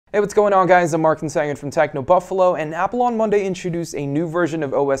Hey, what's going on, guys? I'm Mark Sagan from Techno Buffalo, and Apple on Monday introduced a new version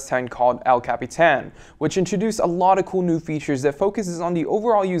of OS X called El Capitan, which introduced a lot of cool new features that focuses on the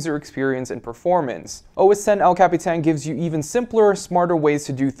overall user experience and performance. OS X El Capitan gives you even simpler, smarter ways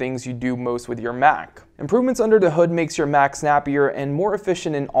to do things you do most with your Mac. Improvements under the hood makes your Mac snappier and more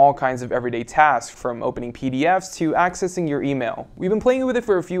efficient in all kinds of everyday tasks, from opening PDFs to accessing your email. We've been playing with it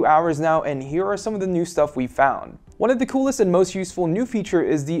for a few hours now, and here are some of the new stuff we found. One of the coolest and most useful new feature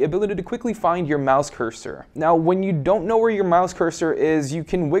is the ability to quickly find your mouse cursor. Now, when you don't know where your mouse cursor is, you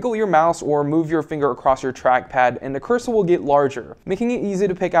can wiggle your mouse or move your finger across your trackpad and the cursor will get larger, making it easy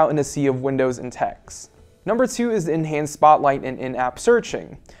to pick out in a sea of windows and text. Number 2 is the enhanced Spotlight and in-app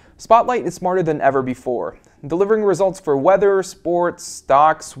searching. Spotlight is smarter than ever before, delivering results for weather, sports,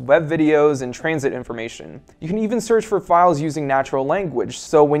 stocks, web videos, and transit information. You can even search for files using natural language,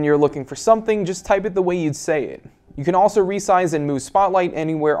 so when you're looking for something, just type it the way you'd say it. You can also resize and move Spotlight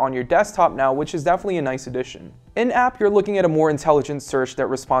anywhere on your desktop now, which is definitely a nice addition. In-app, you're looking at a more intelligent search that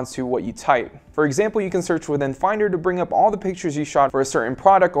responds to what you type. For example, you can search within Finder to bring up all the pictures you shot for a certain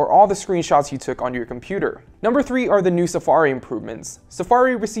product or all the screenshots you took on your computer. Number 3 are the new Safari improvements.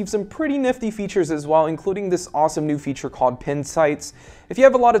 Safari received some pretty nifty features as well, including this awesome new feature called pinned sites. If you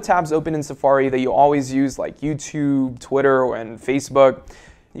have a lot of tabs open in Safari that you always use, like YouTube, Twitter, and Facebook,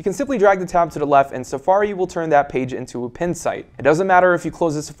 you can simply drag the tab to the left and Safari will turn that page into a pinned site. It doesn't matter if you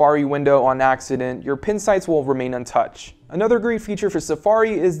close the Safari window on accident, your pinned sites will remain untouched. Another great feature for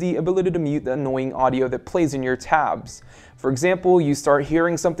Safari is the ability to mute the annoying audio that plays in your tabs. For example, you start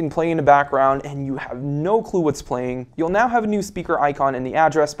hearing something play in the background and you have no clue what's playing. You'll now have a new speaker icon in the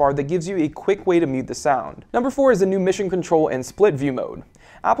address bar that gives you a quick way to mute the sound. Number 4 is the new mission control and split view mode.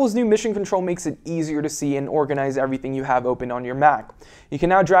 Apple's new mission control makes it easier to see and organize everything you have open on your Mac. You can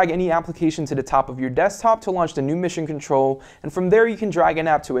now drag any application to the top of your desktop to launch the new mission control, and from there you can drag an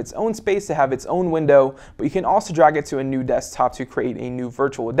app to its own space to have its own window, but you can also drag it to a new desktop to create a new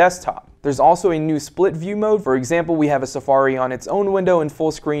virtual desktop. There's also a new split view mode. For example, we have a Safari on its own window in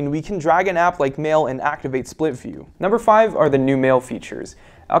full screen. We can drag an app like Mail and activate split view. Number 5 are the new Mail features.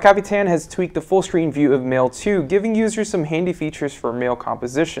 El Capitan has tweaked the full screen view of Mail too, giving users some handy features for mail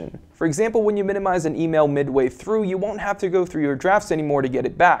composition. For example, when you minimize an email midway through, you won't have to go through your drafts anymore to get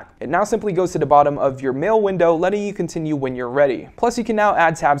it back. It now simply goes to the bottom of your Mail window, letting you continue when you're ready. Plus, you can now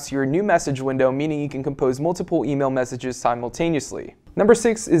add tabs to your new message window, meaning you can compose multiple email messages simultaneously. Number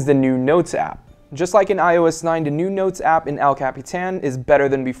 6 is the new Notes app. Just like in iOS 9, the new Notes app in El Capitan is better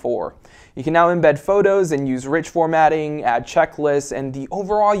than before. You can now embed photos and use rich formatting, add checklists, and the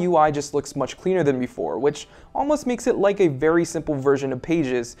overall UI just looks much cleaner than before, which almost makes it like a very simple version of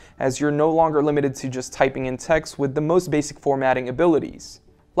Pages, as you're no longer limited to just typing in text with the most basic formatting abilities.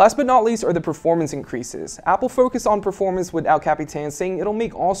 Last but not least are the performance increases. Apple focused on performance with El Capitan, saying it'll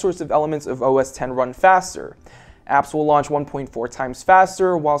make all sorts of elements of OS X run faster. Apps will launch 1.4 times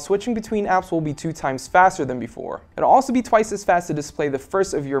faster, while switching between apps will be 2 times faster than before. It'll also be twice as fast to display the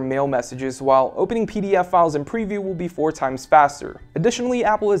first of your mail messages, while opening PDF files in preview will be 4 times faster. Additionally,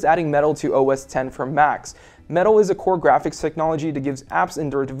 Apple is adding Metal to OS X for Macs. Metal is a core graphics technology that gives apps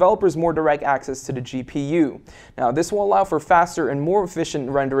and their developers more direct access to the GPU. Now, this will allow for faster and more efficient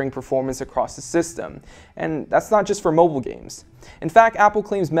rendering performance across the system. And that's not just for mobile games. In fact, Apple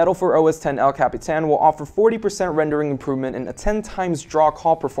claims Metal for OS X El Capitan will offer 40% rendering improvement and a 10 times draw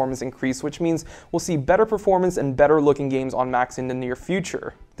call performance increase, which means we'll see better performance and better looking games on Macs in the near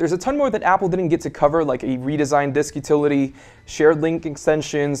future. There's a ton more that Apple didn't get to cover, like a redesigned disk utility, shared link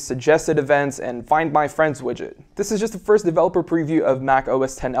extensions, suggested events, and Find My Friends widget. This is just the first developer preview of Mac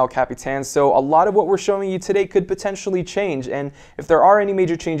OS X El Capitan, so a lot of what we're showing you today could potentially change, and if there are any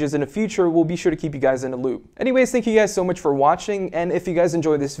major changes in the future, we'll be sure to keep you guys in the loop. Anyways, thank you guys so much for watching, and if you guys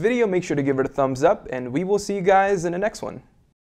enjoyed this video, make sure to give it a thumbs up, and we will see you guys in the next one.